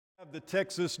Have the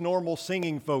Texas Normal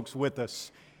Singing folks with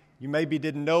us. You maybe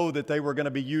didn't know that they were going to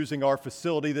be using our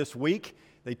facility this week.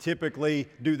 They typically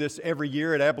do this every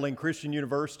year at Abilene Christian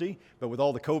University, but with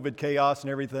all the COVID chaos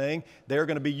and everything, they're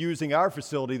going to be using our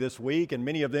facility this week, and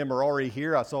many of them are already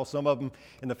here. I saw some of them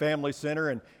in the Family Center,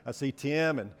 and I see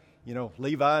Tim and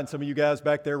Levi and some of you guys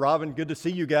back there. Robin, good to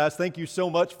see you guys. Thank you so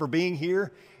much for being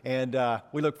here, and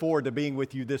we look forward to being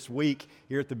with you this week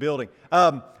here at the building.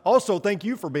 Also, thank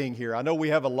you for being here. I know we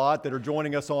have a lot that are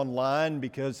joining us online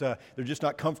because they're just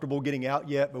not comfortable getting out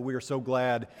yet, but we are so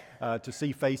glad to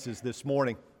see faces this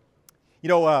morning.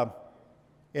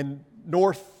 In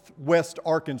northwest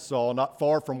Arkansas, not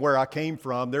far from where I came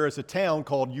from, there is a town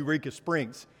called Eureka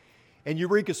Springs. And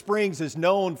Eureka Springs is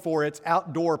known for its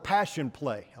outdoor passion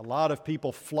play. A lot of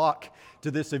people flock to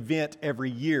this event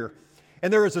every year.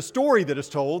 And there is a story that is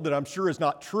told that I'm sure is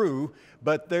not true,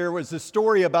 but there was a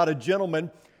story about a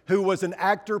gentleman who was an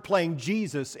actor playing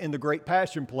Jesus in the Great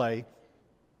Passion Play.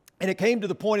 And it came to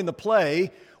the point in the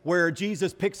play where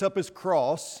Jesus picks up his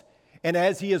cross, and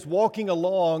as he is walking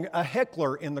along, a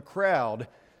heckler in the crowd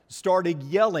started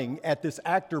yelling at this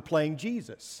actor playing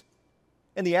Jesus.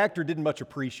 And the actor didn't much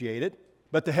appreciate it,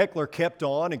 but the heckler kept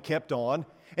on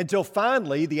until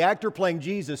finally the actor playing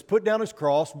Jesus put down his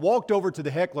cross, walked over to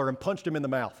the heckler, and punched him in the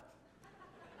mouth.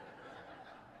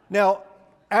 Now,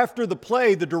 after the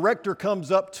play, the director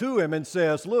comes up to him and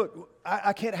says, "Look,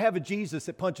 I can't have a Jesus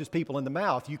that punches people in the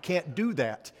mouth. You can't do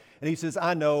that." And he says,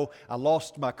 "I know, I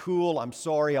lost my cool. I'm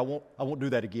sorry, I won't do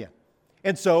that again."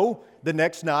 And so the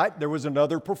next night there was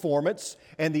another performance,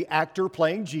 and the actor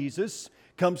playing Jesus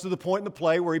comes to the point in the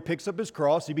play where he picks up his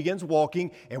cross, he begins walking,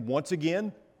 and once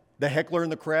again, the heckler in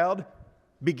the crowd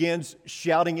begins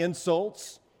shouting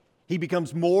insults. He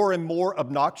becomes more and more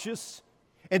obnoxious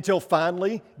until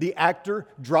finally the actor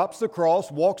drops the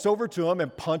cross, walks over to him,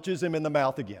 and punches him in the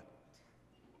mouth again.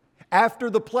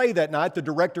 After the play that night, the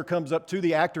director comes up to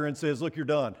the actor and says, "Look, you're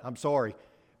done. I'm sorry,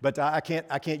 but I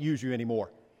can't use you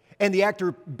anymore." And the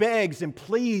actor begs and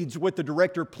pleads with the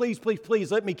director, "Please, please,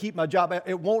 please, let me keep my job.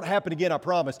 It won't happen again, I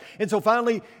promise." And so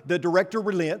finally, the director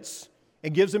relents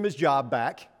and gives him his job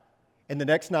back. And the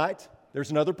next night,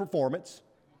 there's another performance.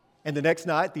 And the next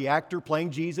night, the actor playing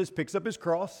Jesus picks up his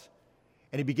cross,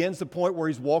 and he begins the point where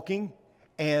he's walking,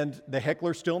 and the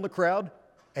heckler's still in the crowd,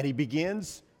 and he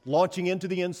begins launching into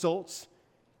the insults.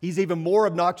 He's even more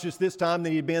obnoxious this time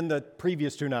than he'd been the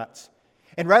previous two nights.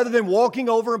 And rather than walking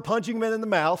over and punching him in the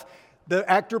mouth, the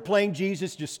actor playing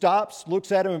Jesus just stops, looks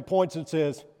at him, and points and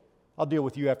says, "I'll deal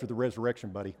with you after the resurrection,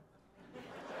 buddy."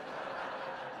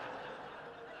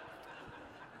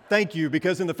 Thank you,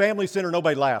 because in the Family Center,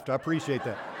 nobody laughed. I appreciate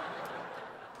that.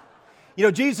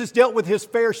 Jesus dealt with his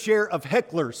fair share of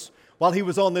hecklers while he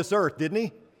was on this earth, didn't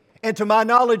he? And to my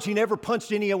knowledge, he never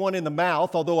punched anyone in the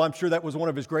mouth, although I'm sure that was one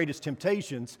of his greatest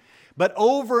temptations. But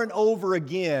over and over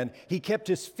again, he kept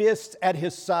his fists at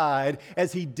his side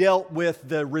as he dealt with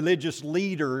the religious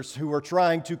leaders who were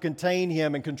trying to contain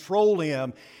him and control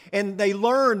him. And they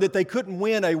learned that they couldn't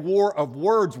win a war of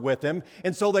words with him,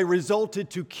 and so they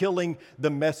resulted to killing the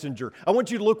messenger. I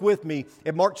want you to look with me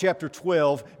at Mark chapter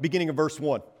 12, beginning of verse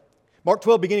 1. Mark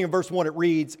 12, beginning of verse 1, it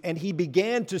reads, "And he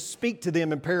began to speak to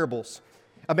them in parables.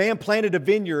 A man planted a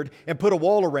vineyard and put a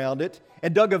wall around it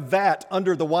and dug a vat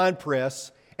under the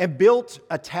winepress and built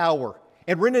a tower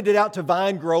and rented it out to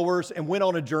vine growers and went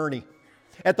on a journey.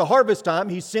 At the harvest time,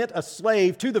 he sent a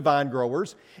slave to the vine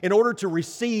growers in order to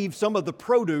receive some of the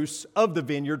produce of the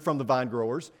vineyard from the vine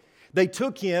growers. They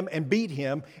took him and beat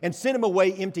him and sent him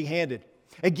away empty-handed.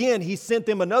 Again, he sent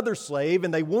them another slave,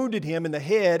 and they wounded him in the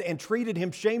head and treated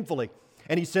him shamefully.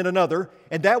 And he sent another,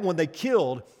 and that one they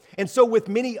killed. And so with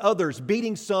many others,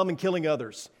 beating some and killing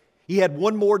others. He had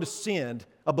one more to send,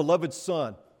 a beloved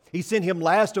son. He sent him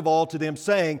last of all to them,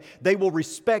 saying, 'They will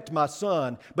respect my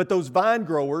son.' But those vine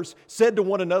growers said to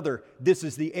one another, 'This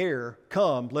is the heir.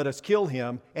 Come, let us kill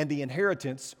him, and the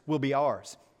inheritance will be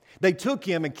ours.' They took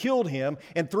him and killed him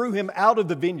and threw him out of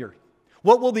the vineyard.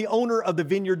 What will the owner of the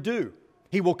vineyard do?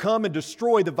 He will come and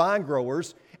destroy the vine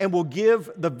growers and will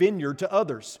give the vineyard to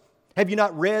others. Have you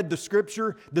not read the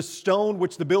scripture? The stone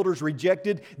which the builders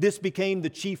rejected, this became the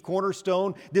chief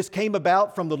cornerstone. This came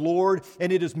about from the Lord, and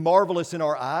it is marvelous in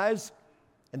our eyes."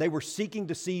 And they were seeking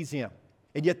to seize him,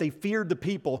 and yet they feared the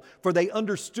people, for they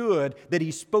understood that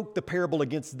he spoke the parable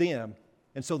against them.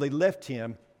 And so they left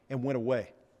him and went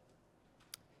away.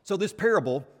 So this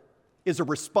parable is a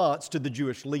response to the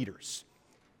Jewish leaders.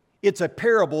 It's a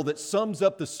parable that sums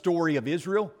up the story of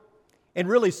Israel and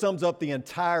really sums up the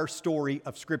entire story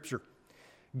of Scripture.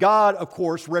 God, of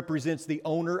course, represents the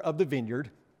owner of the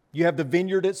vineyard. You have the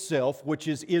vineyard itself, which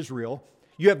is Israel.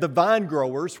 You have the vine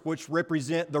growers, which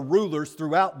represent the rulers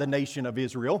throughout the nation of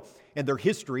Israel and their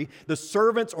history. The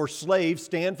servants or slaves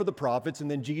stand for the prophets,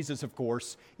 and then Jesus, of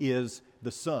course, is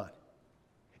the Son.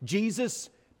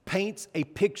 Jesus paints a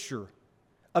picture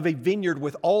of a vineyard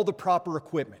with all the proper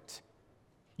equipment.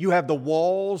 You have the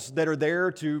walls that are there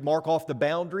to mark off the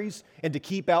boundaries and to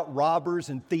keep out robbers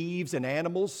and thieves and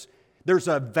animals. There's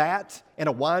a vat and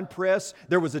a wine press.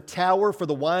 There was a tower for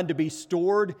the wine to be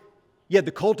stored. You had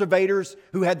the cultivators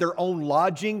who had their own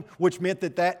lodging, which meant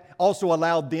that also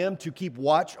allowed them to keep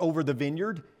watch over the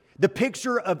vineyard. The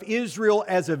picture of Israel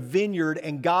as a vineyard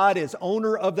and God as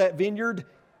owner of that vineyard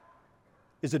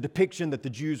is a depiction that the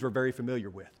Jews were very familiar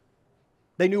with.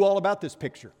 They knew all about this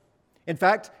picture. In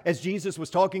fact, as Jesus was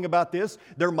talking about this,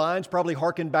 their minds probably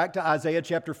hearkened back to Isaiah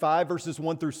chapter 5, verses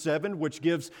 1 through 7, which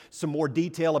gives some more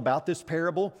detail about this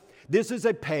parable. This is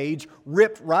a page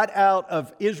ripped right out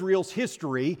of Israel's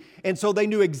history, and so they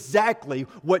knew exactly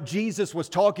what Jesus was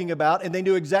talking about, and they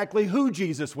knew exactly who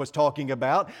Jesus was talking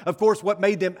about. Of course, what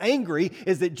made them angry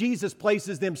is that Jesus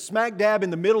places them smack dab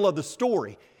in the middle of the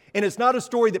story. And it's not a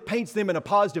story that paints them in a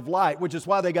positive light, which is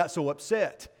why they got so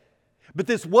upset. But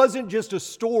this wasn't just a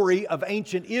story of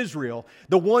ancient Israel.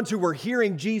 The ones who were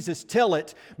hearing Jesus tell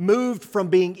it moved from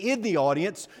being in the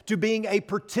audience to being a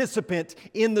participant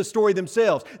in the story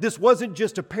themselves. This wasn't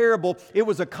just a parable, it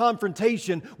was a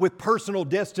confrontation with personal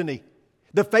destiny.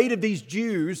 The fate of these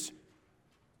Jews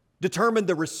determined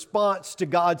the response to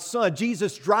God's Son.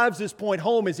 Jesus drives this point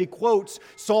home as he quotes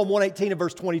Psalm 118 and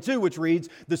verse 22, which reads,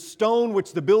 "The stone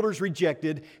which the builders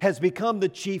rejected has become the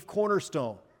chief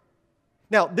cornerstone."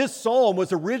 Now, this psalm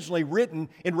was originally written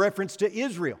in reference to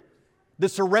Israel. The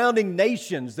surrounding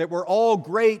nations that were all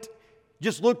great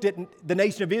just looked at the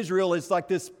nation of Israel as like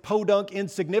this podunk,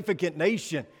 insignificant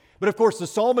nation. But of course, the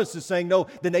psalmist is saying, no,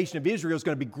 the nation of Israel is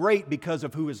going to be great because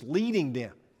of who is leading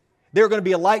them. They're going to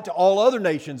be a light to all other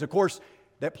nations. Of course,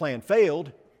 that plan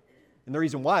failed. And the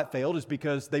reason why it failed is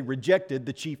because they rejected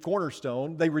the chief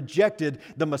cornerstone. They rejected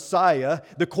the Messiah.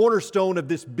 The cornerstone of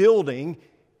this building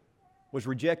was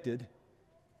rejected.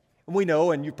 And we know,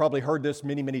 and you've probably heard this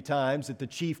many, many times, that the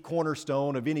chief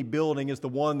cornerstone of any building is the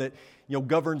one that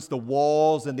governs the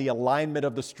walls and the alignment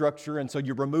of the structure. And so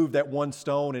you remove that one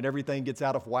stone and everything gets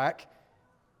out of whack.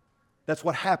 That's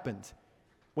what happened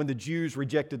when the Jews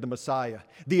rejected the Messiah.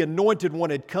 The anointed one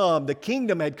had come. The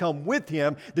kingdom had come with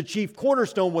him. The chief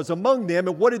cornerstone was among them.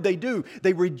 And what did they do?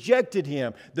 They rejected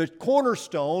him. The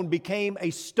cornerstone became a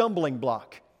stumbling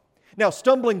block. Now,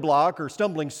 stumbling block or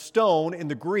stumbling stone in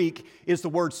the Greek is the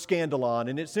word scandalon,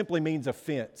 and it simply means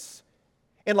offense.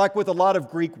 And like with a lot of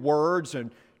Greek words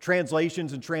and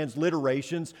translations and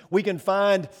transliterations, we can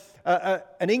find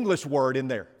an English word in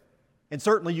there. And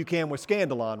certainly you can with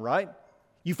scandalon, right?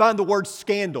 You find the word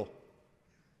scandal.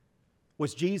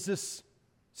 Was Jesus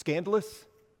scandalous?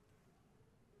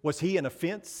 Was he an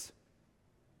offense?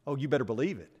 Oh, you better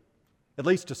believe it. At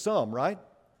least to some, right?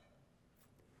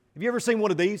 Have you ever seen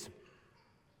one of these?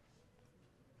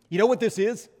 You know what this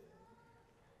is?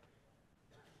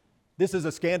 This is a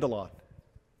scandalon.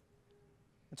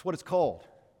 That's what it's called.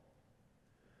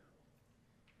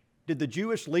 Did the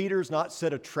Jewish leaders not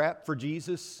set a trap for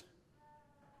Jesus?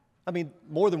 I mean,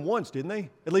 more than once, didn't they?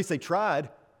 At least they tried.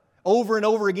 Over and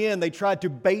over again, they tried to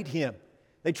bait him.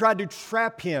 They tried to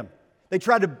trap him. They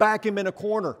tried to back him in a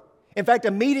corner. In fact,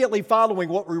 immediately following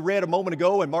what we read a moment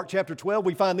ago in Mark chapter 12,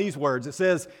 we find these words. It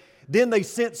says, "Then they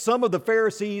sent some of the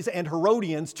Pharisees and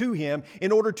Herodians to him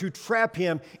in order to trap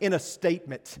him in a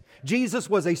statement." Jesus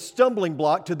was a stumbling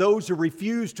block to those who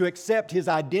refused to accept his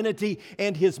identity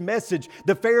and his message.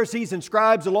 The Pharisees and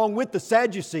scribes, along with the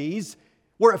Sadducees,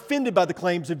 were offended by the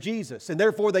claims of Jesus, and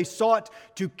therefore they sought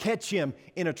to catch him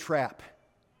in a trap.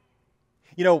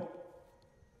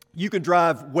 You can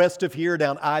drive west of here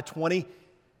down I-20,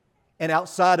 and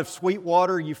outside of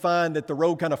Sweetwater, you find that the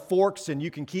road kind of forks and you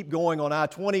can keep going on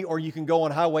I-20 or you can go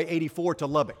on Highway 84 to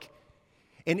Lubbock.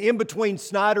 And in between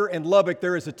Snyder and Lubbock,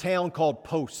 there is a town called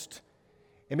Post.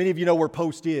 And many of you know where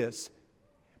Post is.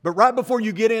 But right before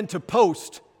you get into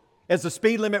Post, as the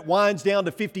speed limit winds down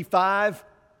to 55,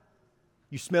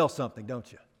 you smell something,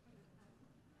 don't you?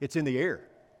 It's in the air.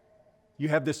 You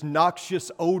have this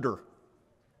noxious odor.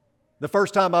 The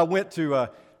first time I went through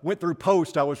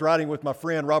Post, I was riding with my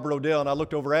friend Robert Odell, and I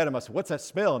looked over at him. I said, "What's that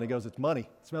smell?" And he goes, "It's money.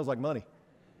 It smells like money."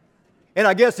 And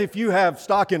I guess if you have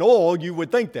stock in oil, you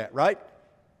would think that, right?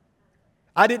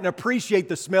 I didn't appreciate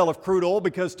the smell of crude oil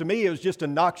because to me it was just a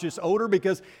noxious odor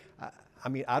because,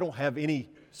 I don't have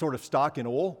any sort of stock in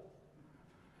oil.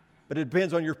 But it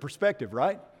depends on your perspective,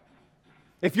 right?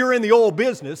 If you're in the oil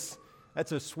business,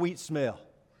 that's a sweet smell.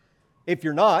 If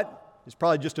you're not, It's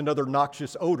probably just another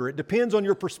noxious odor. It depends on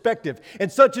your perspective.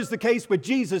 And such is the case with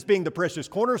Jesus being the precious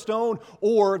cornerstone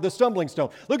or the stumbling stone.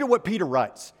 Look at what Peter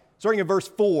writes. Starting in verse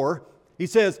 4, he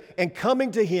says, "And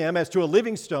coming to him as to a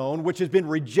living stone, which has been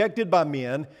rejected by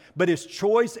men, but is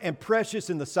choice and precious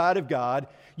in the sight of God,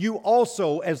 you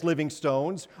also, as living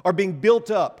stones, are being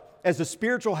built up as a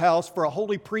spiritual house for a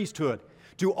holy priesthood,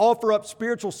 to offer up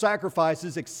spiritual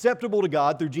sacrifices acceptable to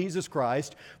God through Jesus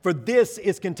Christ. For this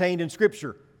is contained in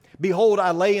Scripture. Behold,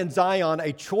 I lay in Zion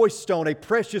a choice stone, a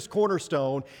precious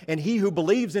cornerstone, and he who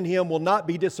believes in him will not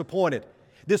be disappointed.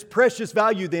 This precious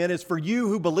value then is for you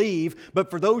who believe, but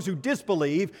for those who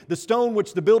disbelieve, the stone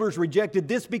which the builders rejected,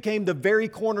 this became the very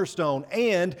cornerstone,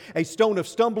 and a stone of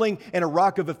stumbling and a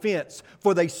rock of offense.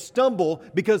 For they stumble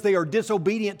because they are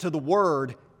disobedient to the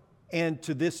word, and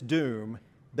to this doom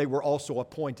they were also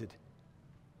appointed."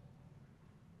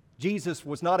 Jesus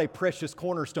was not a precious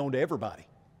cornerstone to everybody.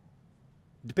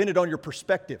 It depended on your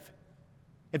perspective.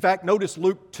 In fact, notice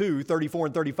Luke 2, 34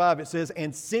 and 35, it says,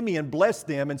 "And Simeon blessed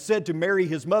them and said to Mary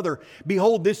his mother,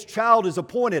 Behold, this child is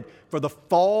appointed for the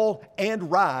fall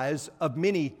and rise of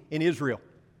many in Israel,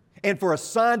 and for a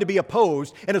sign to be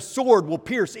opposed, and a sword will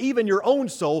pierce even your own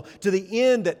soul, to the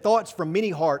end that thoughts from many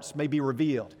hearts may be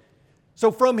revealed."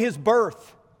 So from his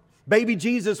birth, baby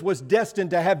Jesus was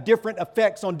destined to have different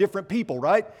effects on different people,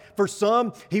 right? For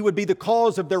some, he would be the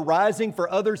cause of their rising.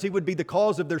 For others, he would be the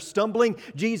cause of their stumbling.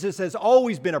 Jesus has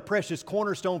always been a precious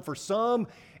cornerstone for some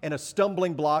and a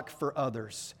stumbling block for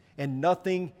others. And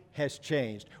nothing has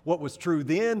changed. What was true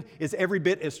then is every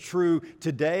bit as true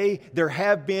today. There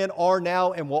have been, are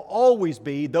now, and will always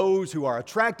be those who are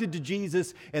attracted to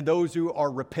Jesus and those who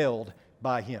are repelled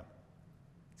by him.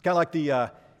 It's kind of like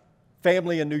the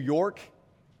family in New York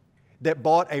that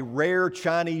bought a rare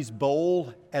Chinese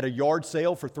bowl at a yard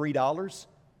sale for $3.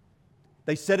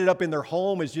 They set it up in their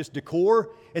home as just decor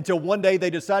until one day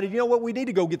they decided, you know what, we need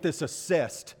to go get this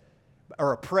assessed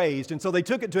or appraised. And so they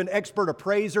took it to an expert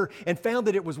appraiser and found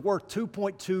that it was worth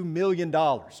 $2.2 million.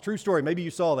 True story, maybe you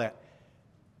saw that.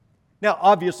 Now,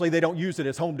 obviously, they don't use it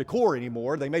as home decor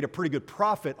anymore. They made a pretty good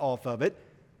profit off of it.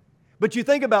 But you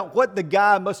think about what the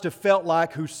guy must have felt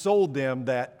like who sold them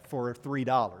that for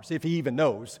 $3, if he even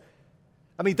knows.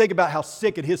 I mean, think about how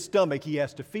sick at his stomach he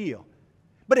has to feel.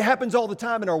 But it happens all the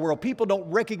time in our world. People don't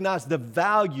recognize the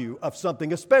value of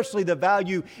something, especially the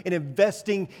value in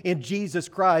investing in Jesus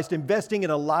Christ, investing in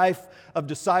a life of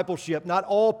discipleship. Not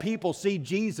all people see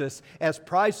Jesus as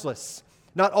priceless.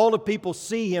 Not all of people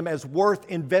see him as worth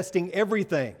investing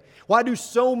everything. Why do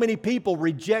so many people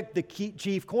reject the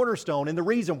chief cornerstone? And the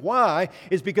reason why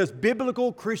is because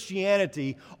biblical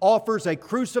Christianity offers a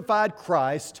crucified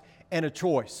Christ and a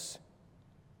choice.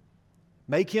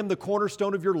 Make him the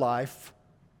cornerstone of your life,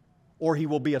 or he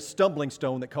will be a stumbling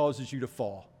stone that causes you to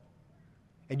fall.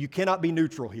 And you cannot be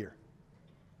neutral here.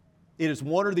 It is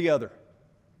one or the other.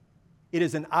 It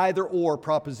is an either-or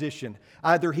proposition.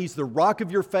 Either he's the rock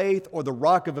of your faith or the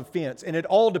rock of offense. And it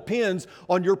all depends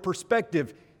on your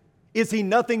perspective. Is he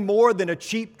nothing more than a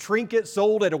cheap trinket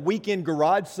sold at a weekend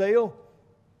garage sale?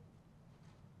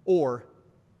 Or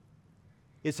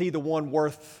is he the one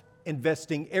worth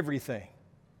investing everything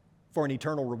for an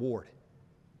eternal reward?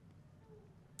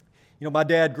 You know, my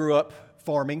dad grew up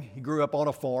farming. He grew up on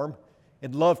a farm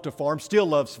and loved to farm, still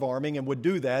loves farming, and would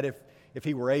do that if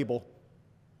he were able.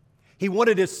 He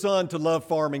wanted his son to love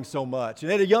farming so much.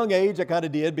 And at a young age, I kind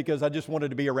of did because I just wanted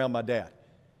to be around my dad.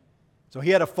 So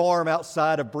he had a farm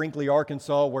outside of Brinkley,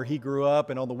 Arkansas, where he grew up,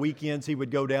 and on the weekends he would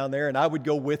go down there, and I would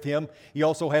go with him. He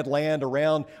also had land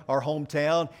around our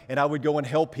hometown, and I would go and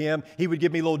help him. He would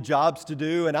give me little jobs to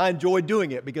do, and I enjoyed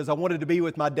doing it because I wanted to be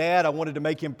with my dad. I wanted to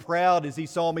make him proud as he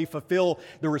saw me fulfill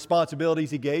the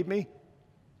responsibilities he gave me.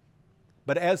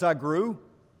 But as I grew,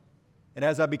 and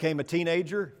as I became a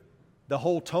teenager, the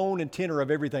whole tone and tenor of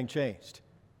everything changed.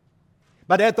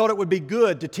 My dad thought it would be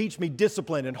good to teach me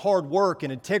discipline and hard work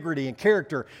and integrity and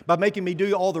character by making me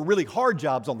do all the really hard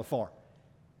jobs on the farm.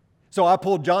 So I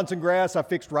pulled Johnson grass, I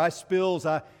fixed rice spills,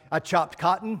 I chopped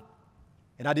cotton,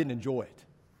 and I didn't enjoy it.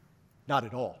 Not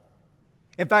at all.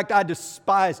 In fact, I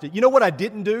despised it. You know what I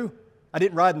didn't do? I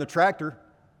didn't ride in the tractor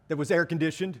that was air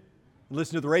conditioned and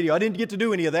listen to the radio. I didn't get to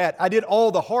do any of that. I did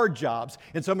all the hard jobs.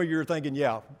 And some of you are thinking,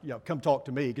 yeah, come talk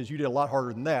to me because you did a lot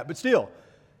harder than that. But still,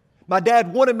 my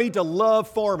dad wanted me to love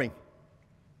farming,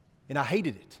 and I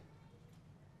hated it.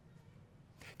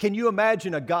 Can you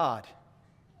imagine a God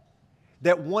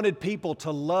that wanted people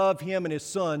to love him and his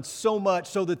son so much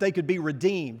so that they could be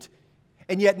redeemed,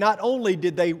 and yet not only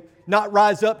did they not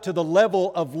rise up to the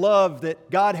level of love that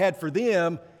God had for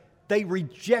them, they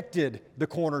rejected the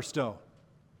cornerstone.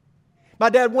 My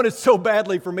dad wanted so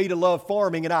badly for me to love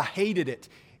farming, and I hated it,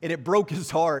 and it broke his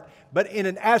heart. But in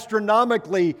an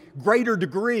astronomically greater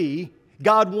degree,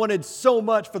 God wanted so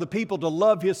much for the people to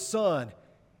love His Son,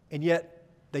 and yet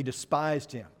they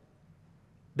despised Him.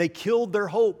 They killed their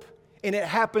hope, and it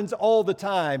happens all the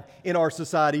time in our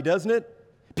society, doesn't it?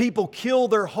 People kill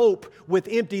their hope with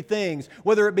empty things,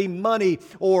 whether it be money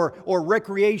or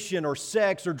recreation or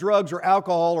sex or drugs or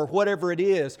alcohol or whatever it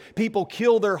is. People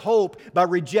kill their hope by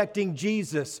rejecting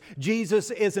Jesus.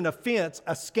 Jesus is an offense,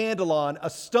 a scandalon, a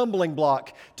stumbling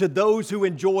block to those who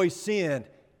enjoy sin.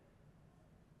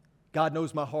 God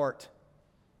knows my heart.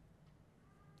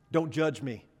 Don't judge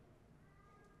me.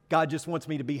 God just wants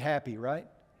me to be happy, right?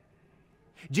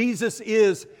 Jesus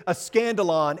is a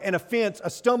scandalon, an offense, a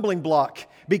stumbling block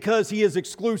because He is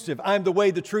exclusive. I am the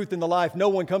way, the truth, and the life. No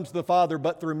one comes to the Father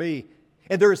but through me.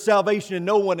 And there is salvation in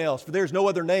no one else, for there is no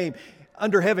other name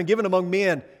under heaven given among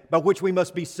men by which we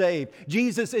must be saved.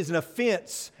 Jesus is an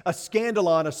offense, a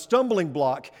scandalon, a stumbling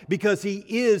block because He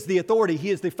is the authority.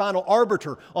 He is the final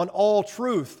arbiter on all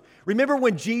truth. Remember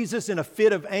when Jesus, in a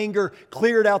fit of anger,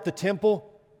 cleared out the temple?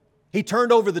 He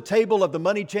turned over the table of the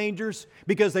money changers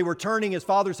because they were turning His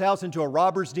Father's house into a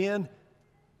robber's den.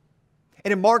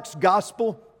 And in Mark's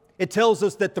gospel, it tells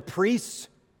us that the priests,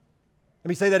 let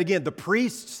me say that again, the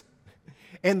priests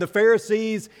and the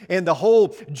Pharisees and the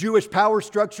whole Jewish power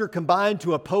structure combined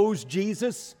to oppose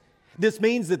Jesus. This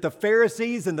means that the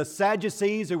Pharisees and the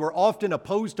Sadducees, who were often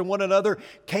opposed to one another,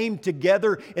 came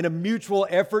together in a mutual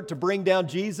effort to bring down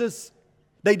Jesus.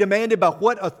 They demanded, by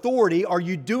what authority are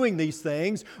you doing these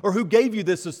things? Or who gave you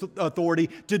this authority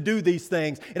to do these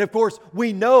things? And of course,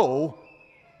 we know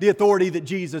the authority that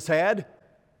Jesus had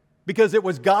because it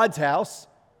was God's house.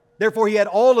 Therefore, He had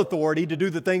all authority to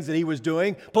do the things that He was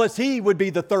doing. Plus, He would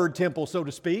be the third temple, so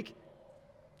to speak.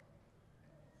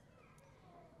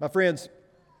 My friends,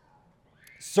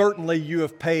 certainly you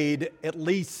have paid at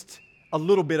least a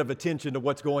little bit of attention to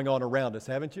what's going on around us,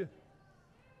 haven't you?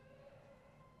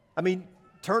 I mean,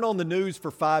 turn on the news for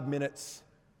 5 minutes.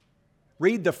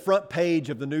 Read the front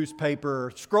page of the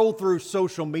newspaper. Scroll through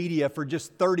social media for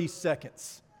just 30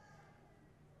 seconds.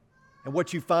 And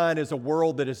what you find is a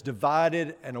world that is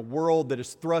divided and a world that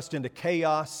is thrust into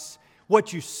chaos.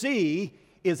 What you see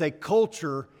is a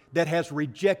culture that has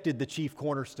rejected the chief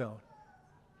cornerstone.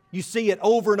 You see it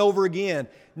over and over again.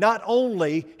 Not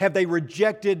only have they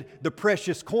rejected the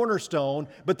precious cornerstone,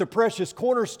 but the precious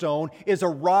cornerstone is a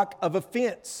rock of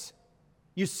offense.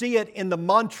 You see it in the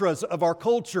mantras of our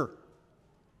culture.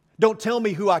 Don't tell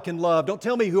me who I can love. Don't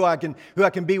tell me who I can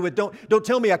be with. Don't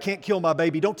tell me I can't kill my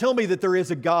baby. Don't tell me that there is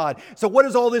a God. So what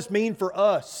does all this mean for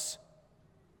us?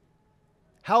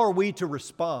 How are we to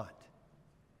respond?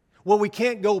 Well, we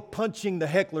can't go punching the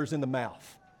hecklers in the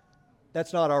mouth.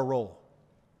 That's not our role.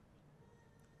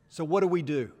 So what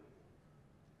do?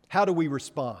 How do we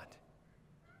respond?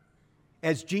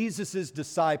 As Jesus'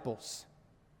 disciples,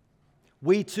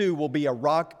 we too will be a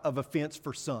rock of offense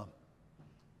for some.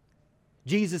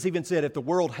 Jesus even said, if the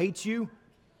world hates you,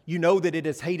 you know that it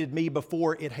has hated me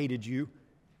before it hated you.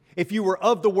 If you were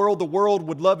of the world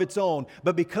would love its own.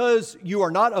 But because you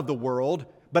are not of the world,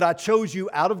 but I chose you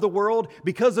out of the world,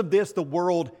 because of this, the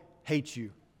world hates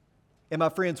you. And my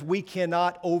friends, we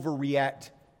cannot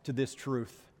overreact to this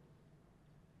truth.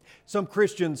 Some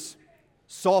Christians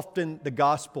soften the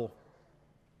gospel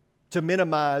to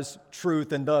minimize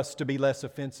truth and thus to be less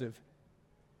offensive.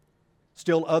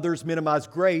 Still others minimize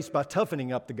grace by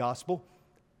toughening up the gospel.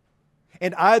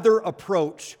 And either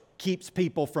approach keeps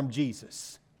people from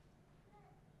Jesus.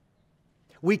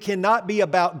 We cannot be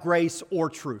about grace or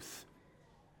truth.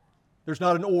 There's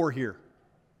not an or here.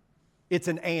 It's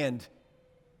an and.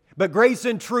 But grace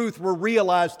and truth were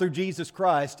realized through Jesus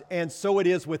Christ, and so it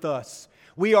is with us.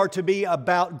 We are to be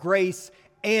about grace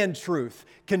and truth,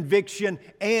 conviction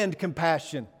and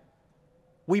compassion.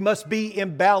 We must be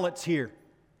in balance here.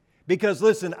 Because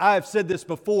listen, I've said this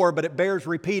before, but it bears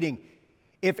repeating.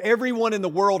 If everyone in the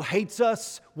world hates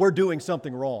us, we're doing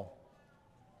something wrong.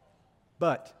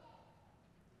 But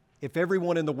if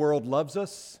everyone in the world loves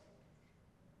us,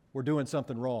 we're doing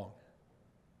something wrong.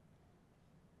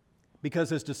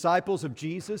 Because as disciples of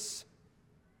Jesus,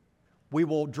 we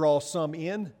will draw some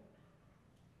in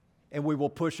and we will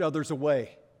push others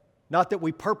away. Not that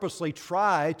we purposely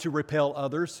try to repel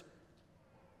others,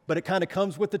 but it kind of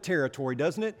comes with the territory,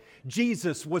 doesn't it?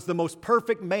 Jesus was the most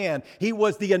perfect man. He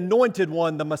was the anointed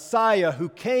one, the Messiah who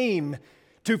came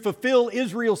to fulfill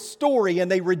Israel's story,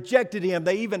 and they rejected Him.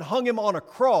 They even hung Him on a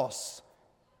cross.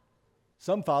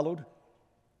 Some followed,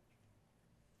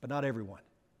 but not everyone.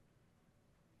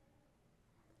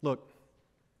 Look,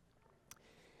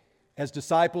 As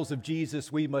disciples of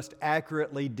Jesus, we must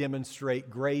accurately demonstrate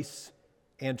grace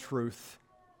and truth.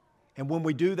 And when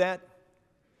we do that,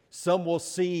 some will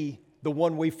see the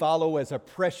one we follow as a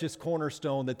precious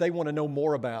cornerstone that they want to know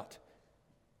more about.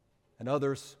 And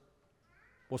others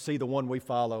will see the one we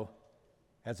follow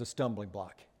as a stumbling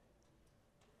block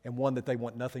and one that they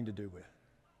want nothing to do with.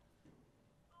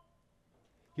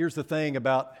 Here's the thing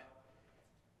about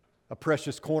a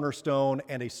precious cornerstone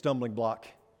and a stumbling block.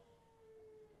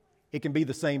 It can be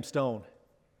the same stone.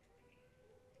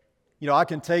 You know, I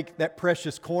can take that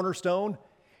precious cornerstone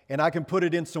and I can put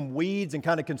it in some weeds and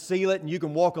kind of conceal it, and you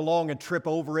can walk along and trip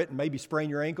over it and maybe sprain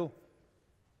your ankle.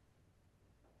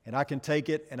 And I can take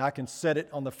it and I can set it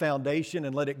on the foundation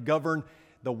and let it govern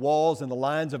the walls and the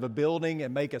lines of a building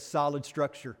and make a solid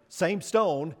structure. Same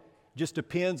stone, just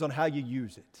depends on how you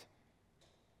use it.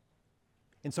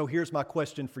 And so here's my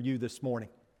question for you this morning.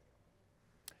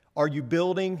 Are you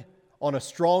building on a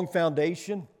strong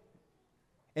foundation?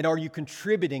 And are you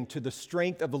contributing to the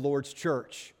strength of the Lord's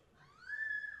church?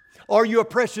 Are you a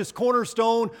precious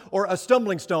cornerstone or a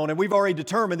stumbling stone? And we've already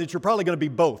determined that you're probably going to be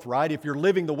both, right? If you're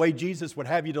living the way Jesus would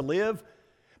have you to live.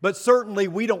 But certainly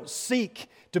we don't seek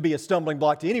to be a stumbling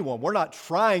block to anyone. We're not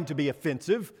trying to be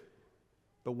offensive.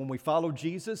 But when we follow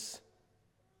Jesus,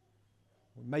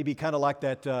 we may be kind of like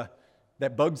that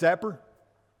bug zapper.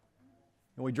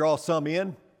 And we draw some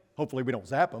in. Hopefully we don't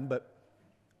zap them, but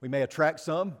we may attract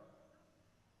some.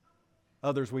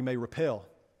 Others we may repel.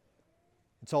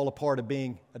 It's all a part of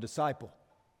being a disciple.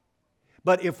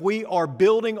 But if we are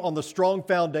building on the strong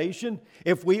foundation,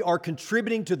 if we are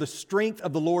contributing to the strength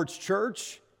of the Lord's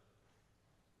church,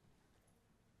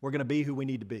 we're going to be who we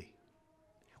need to be.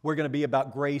 We're going to be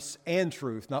about grace and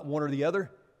truth, not one or the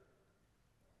other.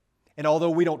 And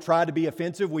although we don't try to be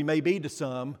offensive, we may be to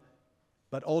some,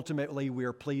 but ultimately we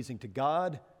are pleasing to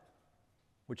God,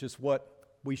 which is what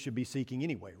we should be seeking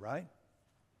anyway, right?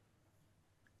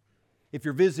 If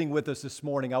you're visiting with us this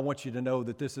morning, I want you to know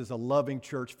that this is a loving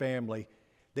church family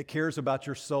that cares about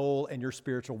your soul and your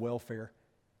spiritual welfare.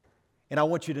 And I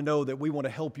want you to know that we want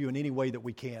to help you in any way that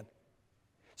we can.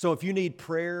 So if you need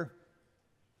prayer,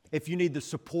 if you need the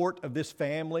support of this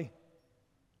family,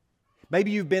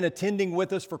 maybe you've been attending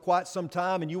with us for quite some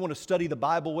time and you want to study the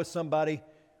Bible with somebody,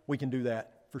 we can do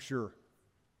that for sure.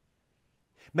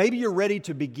 Maybe you're ready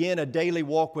to begin a daily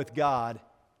walk with God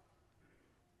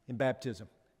in baptism.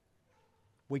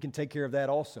 We can take care of that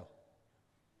also.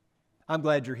 I'm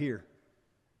glad you're here.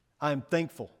 I'm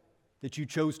thankful that you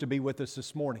chose to be with us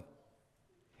this morning.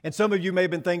 And some of you may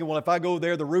have been thinking, well, if I go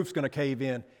there, the roof's going to cave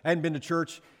in. I hadn't been to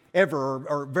church ever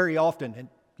or very often. And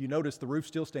you notice the roof's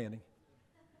still standing.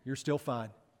 You're still fine.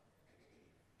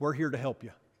 We're here to help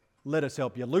you. Let us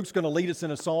help you. Luke's going to lead us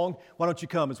in a song. Why don't you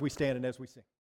come as we stand and as we sing?